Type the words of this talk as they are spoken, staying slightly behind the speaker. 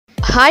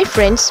Hi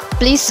friends,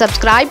 please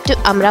subscribe to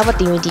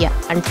Amaravathi Media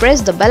and press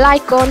the bell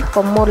icon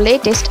for more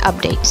latest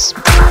updates.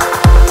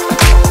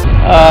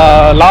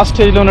 Last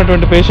స్టేజ్లో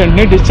ఉన్నటువంటి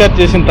పేషెంట్ని discharge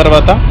చేసిన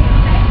తర్వాత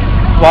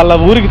వాళ్ళ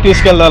ఊరికి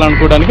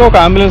తీసుకెళ్లాలనుకోవడానికి ఒక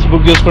అంబులెన్స్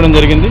బుక్ చేసుకోవడం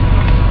జరిగింది.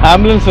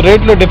 అంబులెన్స్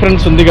రేట్లో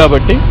డిఫరెన్స్ ఉంది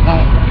కాబట్టి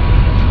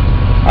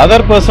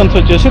అదర్ పర్సన్స్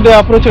వచ్చేసి they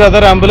approach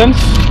other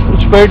ambulance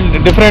which paid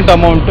different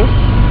amount.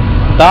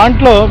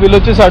 దాంట్లో వీళ్ళు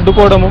వచ్చేసి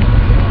అడ్డుకోవడము,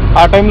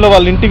 ఆ టైంలో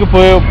వాళ్ళ ఇంటికి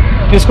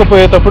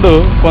తీసుకుపోయేటప్పుడు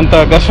కొంత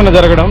ఘర్షణ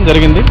జరగడం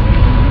జరిగింది.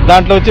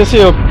 దాంట్లో వచ్చేసి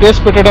ఒక కేసు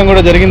పెట్టడం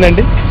కూడా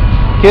జరిగిందండి.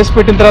 కేసు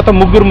పెట్టిన తర్వాత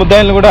ముగ్గురు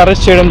ముద్దాయిలను కూడా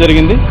అరెస్ట్ చేయడం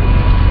జరిగింది.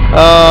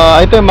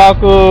 అయితే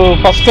మాకు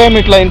ఫస్ట్ టైం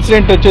ఇట్లా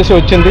ఇన్సిడెంట్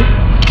వచ్చింది.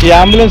 ఈ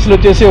అంబులెన్స్లు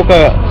వచ్చేసి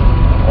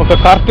ఒక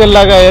కార్టెల్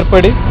లాగా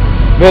ఏర్పడి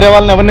వేరే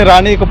వాళ్ళని ఎవరిని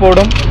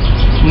రానియకపోవడం,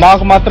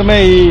 మాకు మాత్రమే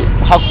ఈ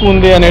హక్కు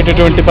ఉంది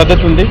అనేటటువంటి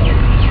పద్ధతి ఉంది.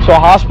 సో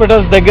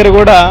హాస్పిటల్స్ దగ్గర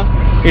కూడా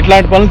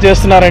ఇట్లాంటి పనులు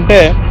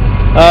చేస్తున్నారంటే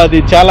అది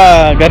చాలా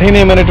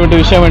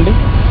గర్హనీయమైనటువంటి విషయం అండి.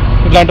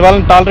 ఇట్లాంటి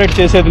వాళ్ళని టాలరేట్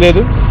చేసేది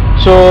లేదు.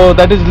 So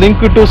that is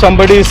link to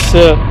somebody's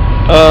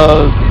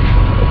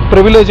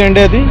privilege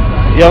అండి. అది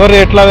ఎవరు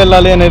ఎట్లా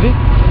వెళ్ళాలి అనేది,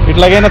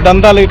 ఇట్లాగైనా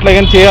దందాలు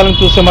ఇట్లాగైనా చేయాలని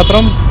చూస్తే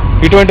మాత్రం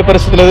ఇటువంటి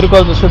పరిస్థితులు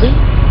ఎదుర్కోవాల్సి వస్తుంది.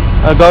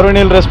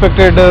 గౌరవనీయులు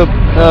రెస్పెక్టెడ్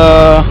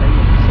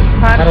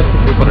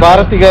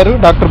భారతి గారు,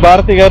 డాక్టర్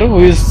భారతి గారు,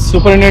 హూ ఈజ్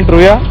సూపరింటెండెంట్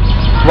రుయా,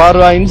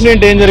 వారు ఆ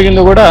ఇన్సిడెంట్ ఏం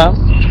జరిగిందో కూడా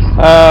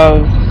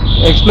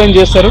ఎక్స్ప్లెయిన్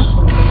చేస్తారు.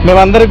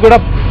 మేమందరికి కూడా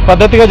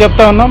పద్ధతిగా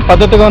చెప్తా ఉన్నాం,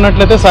 పద్ధతిగా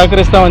ఉన్నట్లయితే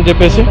సహకరిస్తామని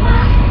చెప్పేసి.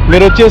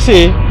 మీరు వచ్చేసి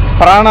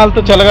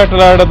ప్రాణాలతో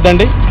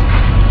చెలగట్లాడొద్దండి.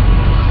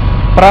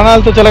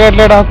 ప్రాణాలతో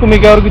చెలగట్లాడే హక్కు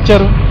మీకు ఎవరికి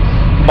ఇచ్చారు?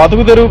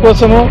 బతుకు తెరువు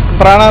కోసము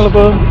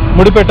ప్రాణాలకు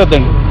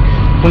ముడిపెట్టొద్దండి.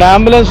 ఇప్పుడు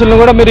అంబులెన్స్లను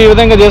కూడా మీరు ఈ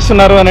విధంగా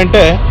చేస్తున్నారు అని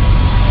అంటే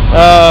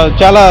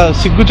చాలా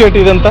సిగ్గుచేటు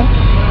ఇదంతా.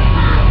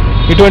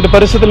 ఇటువంటి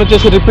పరిస్థితులు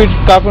వచ్చేసి రిపీట్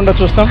కాకుండా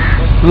చూస్తాం.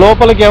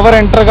 లోపలికి ఎవరు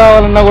ఎంటర్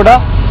కావాలన్నా కూడా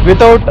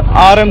without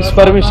RMs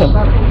permission,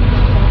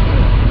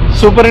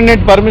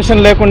 superintendent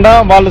permission లేకుండా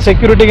వాళ్ళు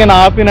సెక్యూరిటీగా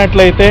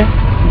ఆపినట్లయితే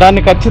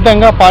దాన్ని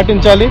ఖచ్చితంగా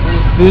పాటించాలి.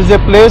 This is a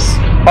place,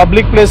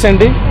 public place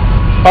అండి.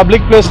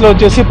 పబ్లిక్ ప్లేస్లో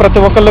వచ్చేసి ప్రతి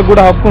ఒక్కళ్ళకి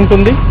కూడా హక్కు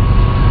ఉంటుంది.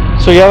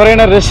 సో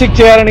ఎవరైనా రెస్ట్రిక్ట్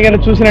చేయాలని కానీ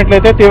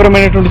చూసినట్లయితే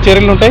తీవ్రమైనటువంటి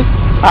చర్యలు ఉంటాయి.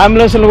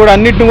 అంబులెన్స్లు కూడా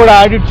అన్నింటిని కూడా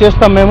ఆడిట్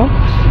చేస్తాం మేము.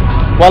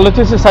 వాళ్ళు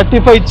వచ్చేసి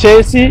సర్టిఫై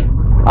చేసి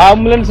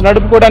అంబులెన్స్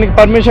నడుపుకోవడానికి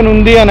పర్మిషన్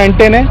ఉంది అని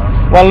అంటేనే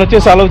వాళ్ళని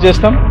వచ్చేసి అలౌ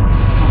చేస్తాం.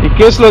 ఈ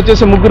కేసులో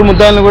వచ్చేసి ముగ్గురు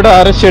ముద్దాయిలను కూడా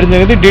అరెస్ట్ చేయడం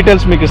జరిగింది.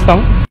 డీటెయిల్స్ మీకు ఇస్తాం.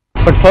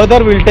 But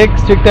further will take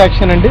strict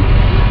action అండి.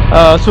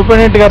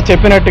 సూపరింటెండెంట్ గారు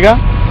చెప్పినట్టుగా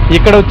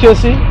ఇక్కడ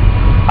వచ్చేసి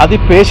అది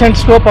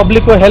పేషెంట్స్కో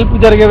పబ్లిక్కో హెల్ప్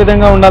జరిగే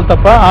విధంగా ఉండాలి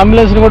తప్ప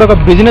అంబులెన్స్ని కూడా ఒక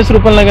బిజినెస్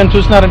రూపంలో కానీ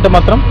చూసినారంటే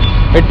మాత్రం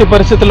ఎట్టి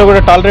పరిస్థితుల్లో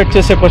కూడా టాలరేట్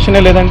చేసే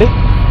క్వశ్చనే లేదండి.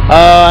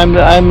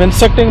 I'm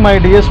instructing my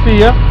DSP.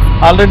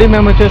 Already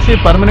మేము వచ్చేసి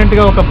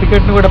పర్మనెంట్గా ఒక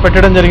పికెట్ని కూడా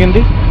పెట్టడం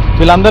జరిగింది.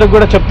 వీళ్ళందరికీ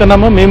కూడా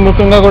చెప్తున్నాము, మేము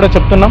ముఖ్యంగా కూడా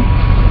చెప్తున్నాం.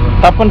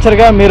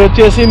 తప్పనిసరిగా మీరు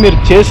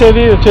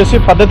చేసేవి వచ్చేసి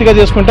పద్ధతిగా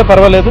చేసుకుంటే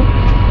పర్వాలేదు.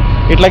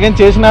 ఇట్లాగేం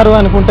చేసినారు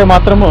అనుకుంటే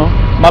మాత్రము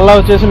మళ్ళీ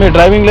వచ్చేసి మీ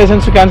డ్రైవింగ్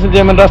లైసెన్స్ క్యాన్సిల్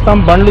చేయమని రాస్తాం,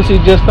 బండ్లు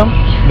సీజ్ చేస్తాం,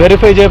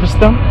 వెరిఫై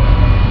చేపిస్తాం.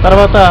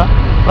 తర్వాత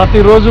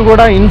ప్రతిరోజు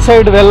కూడా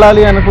ఇన్సైడ్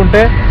వెళ్ళాలి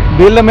అనుకుంటే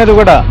వీళ్ళ మీద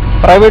కూడా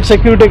ప్రైవేట్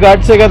సెక్యూరిటీ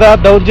గార్డ్సే కదా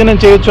దౌర్జన్యం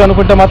చేయొచ్చు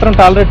అనుకుంటే మాత్రం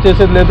టాలరేట్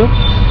చేసేది లేదు.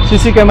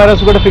 సీసీ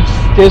కెమెరాస్ కూడా ఫిక్స్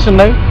చేసి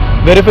ఉన్నాయి,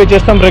 వెరిఫై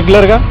చేస్తాం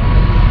రెగ్యులర్గా.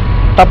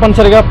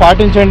 తప్పనిసరిగా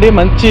పాటించండి,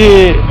 మంచి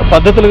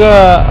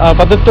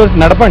పద్ధతితో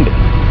నడపండి.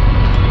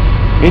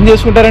 ఏం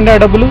చేసుకుంటారండి ఆ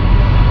డబ్బులు?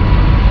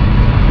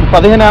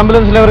 15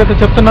 అంబులెన్స్లు ఎవరైతే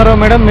చెప్తున్నారో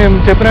మేడం, మేము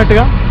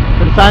చెప్పినట్టుగా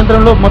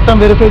సాయంత్రంలో మొత్తం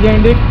వెరిఫై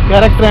చేయండి.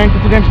 క్యారెక్టర్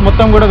యాక్సిడెంట్స్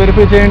మొత్తం కూడా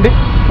వెరిఫై చేయండి.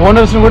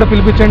 ఓనర్స్ని కూడా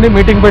పిలిపించండి,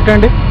 మీటింగ్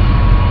పెట్టండి.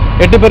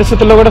 ఎట్టి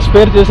పరిస్థితుల్లో కూడా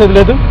స్పేర్ చేసేది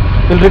లేదు.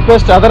 Will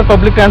request other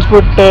public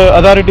transport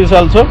authorities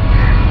also.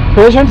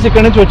 Patients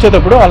ఇక్కడి నుంచి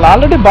వచ్చేటప్పుడు వాళ్ళు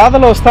ఆల్రెడీ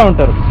బాధలో వస్తూ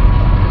ఉంటారు.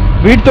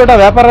 వీటితో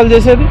వ్యాపారాలు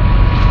చేసేది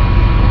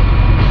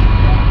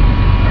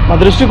మా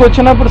దృష్టికి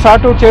వచ్చినప్పుడు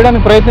సార్ట్అవుట్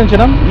చేయడానికి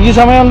ప్రయత్నించడం. ఈ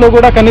సమయంలో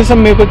కూడా కనీసం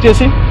మీకు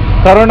వచ్చేసి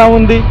కరోనా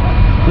ఉంది,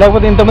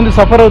 లేకపోతే ఇంతమంది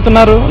సఫర్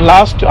అవుతున్నారు,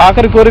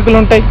 ఆఖరి కోరికలు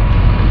ఉంటాయి.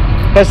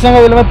 ఖచ్చితంగా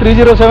వీళ్ళ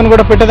 307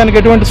 కూడా పెట్టేదానికి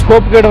ఎటువంటి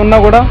స్కోప్ కూడా ఉన్నా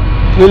కూడా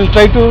will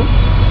try to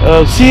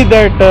see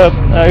that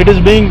it is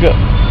being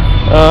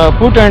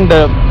put and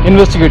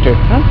investigated.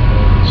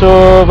 So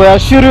I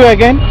assure you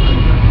again,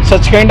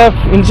 such kind of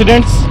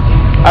incidents,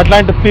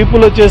 అట్లాంటి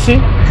పీపుల్ వచ్చేసి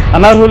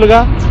అనర్హులుగా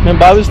మేము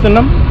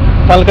భావిస్తున్నాం.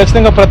 వాళ్ళు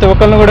ఖచ్చితంగా ప్రతి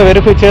ఒక్కరిని కూడా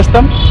వెరిఫై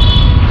చేస్తాం.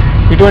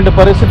 ఇటువంటి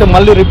పరిస్థితి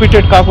మళ్ళీ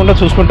రిపీటెడ్ కాకుండా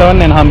చూసుకుంటామని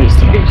నేను హామీ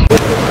ఇస్తున్నాను.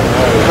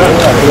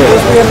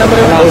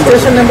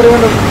 స్టేషన్ నెంబర్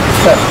ఇవ్వండి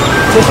సార్.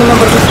 స్టేషన్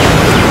నెంబర్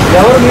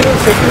ఎవరు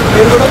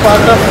మీరు కూడా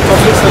పార్ట్ ఆఫ్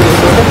పబ్లిక్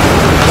సర్వీస్.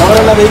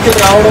 ఎవరైనా వెహికల్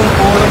రావడం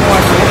పోవడం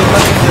అంటే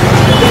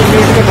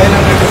ఇమీడియట్గా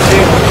డైలాండ్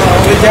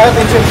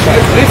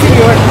బ్రీఫింగ్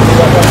ఇవ్వండి.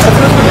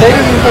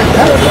 ధైర్యం ఇవ్వండి.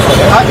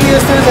 హ్యాపీ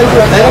చేస్తేనే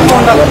సరిపోయి ధైర్యంగా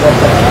ఉండాలి.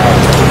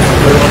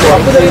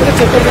 తప్పు జరిగితే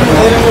చెప్పేటప్పుడు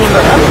ధైర్యంగా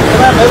ఉండాలా?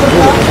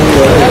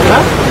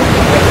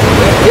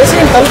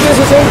 వేసేయండి, తలుపు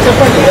వేసేసేయండి,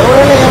 చెప్పండి.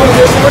 ఎవరైనా ఏమైనా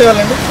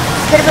చేసుకోవాలండి.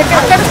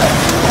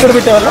 ఇక్కడ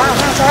పెట్టేవాళ్ళ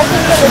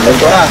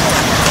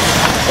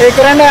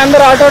ఇక్కడండి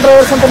అందరూ ఆటో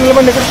డ్రైవర్స్ అంతా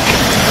నిలబండి. ఇక్కడ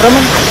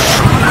రమణ్,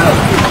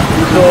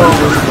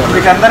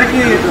 మీకు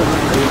అందరికీ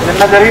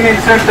నిన్న జరిగిన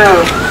ఇన్సిడెంట్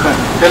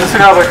తెలుసు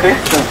కాబట్టి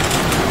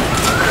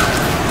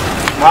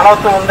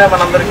మానవత్వం ఉందే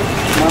మనందరికీ.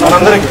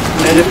 మనందరికీ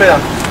నేను చెప్పేదా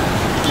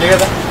అంతే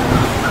కదా.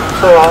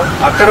 సో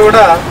అక్కడ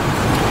కూడా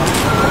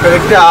ఒక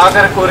వ్యక్తి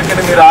ఆఖరి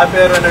కోరికని మీరు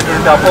ఆపారు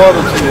అనేటువంటి అపవాదం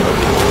వచ్చింది.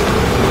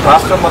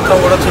 రాష్ట్రం మొత్తం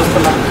కూడా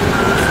చూస్తున్నాం.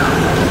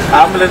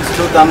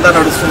 అంబులెన్స్లు దందా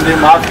నడుస్తుంది,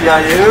 మాఫియా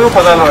ఏవో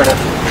పదాలు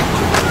వాడారు.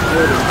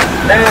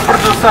 నేను ఎప్పుడు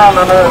చూస్తా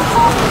ఉన్నాను.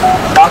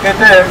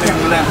 మాకైతే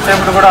మిమ్మల్ని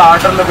ఎంతసేపు కూడా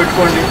ఆర్డర్లో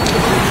పెట్టుకోండి,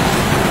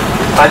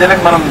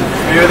 ప్రజలకు మనం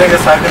ఏ విధంగా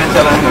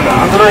సహకరించాలనుకుంటున్నాం.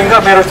 అందులో ఇంకా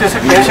మీరు వచ్చేసి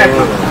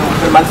పేషెంట్లు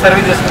మీరు మంచి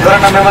సర్వీస్ చేస్తున్నారా?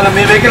 మిమ్మల్ని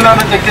మీ వెహికల్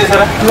చెక్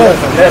చేశారా?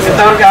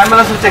 ఇంతవరకు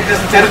అంబులెన్స్ చెక్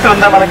చేసిన చరిత్ర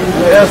ఉందా మనకి?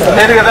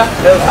 లేదు కదా.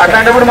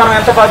 అట్లాంటప్పుడు మనం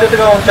ఎంత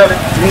బాధ్యతగా ఉంచాలి?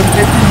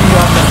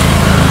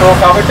 సో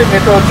కాబట్టి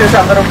మీతో వచ్చేసి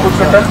అందరం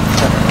కూర్చుంటాం.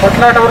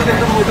 కొట్లాట వరకు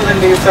ఎందుకు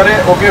పోతుందండి? సరే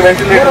ఓకే,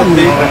 వెంటిలేటర్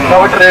ఉంది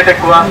కాబట్టి రేట్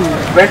ఎక్కువ,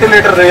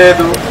 వెంటిలేటర్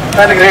లేదు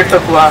దానికి రేట్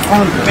తక్కువ,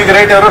 మీకు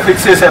రేట్ ఎవరో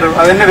ఫిక్స్ చేశారు,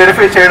 అవన్నీ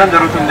వెరిఫై చేయడం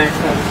జరుగుతుంది.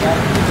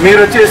 మీరు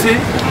వచ్చేసి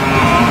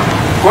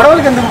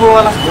గొడవలకి ఎందుకు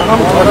పోవాలా?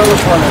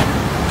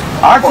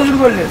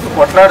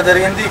 కొట్లాట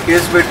జరిగింది,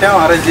 కేసు పెట్టాం,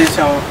 అరెస్ట్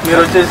చేసాం, మీరు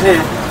వచ్చేసి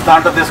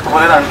దాంట్లో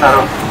తీసుకుపోలేదు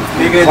అంటున్నారు.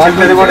 మీకు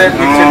చెప్పేది కూడా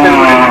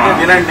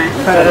వినండి.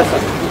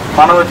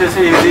 మనం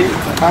వచ్చేసి ఇది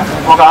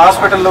ఒక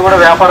హాస్పిటల్లో కూడా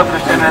వ్యాపార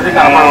దృష్టి అనేది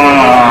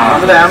కనపడుతుంది.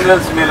 అందులో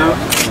అంబులెన్స్ మీరు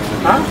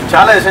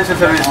చాలా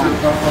ఎసెన్షియల్ సర్వీస్.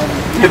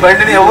 ఈ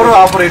బండిని ఎవరు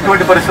ఆపరు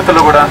ఎటువంటి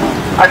పరిస్థితుల్లో కూడా.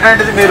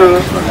 అట్లాంటిది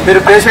మీరు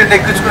పేషెంట్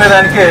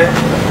ఎక్కించుకునేదానికే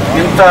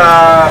ఇంత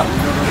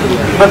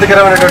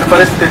ఇబ్బందికరమైనటువంటి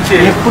పరిస్థితి తెచ్చి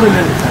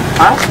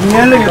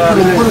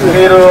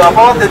మీరు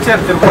అపవాదం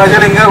తెచ్చారు.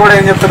 ప్రజలు ఇంకా కూడా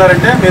ఏం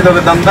చెప్తున్నారంటే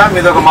మీదొక దందా,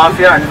 మీదొక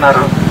మాఫియా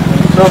అంటున్నారు.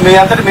 సో మీ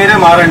అంతటి మీరే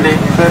మారండి,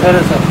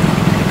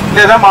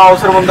 లేదా మా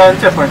అవసరం ఉందా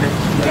అని చెప్పండి.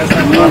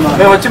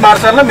 మేము వచ్చి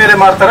మార్చాలా, మీరే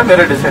మారుతారా?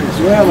 మీరే డిసైడ్.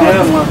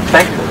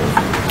 Thank you.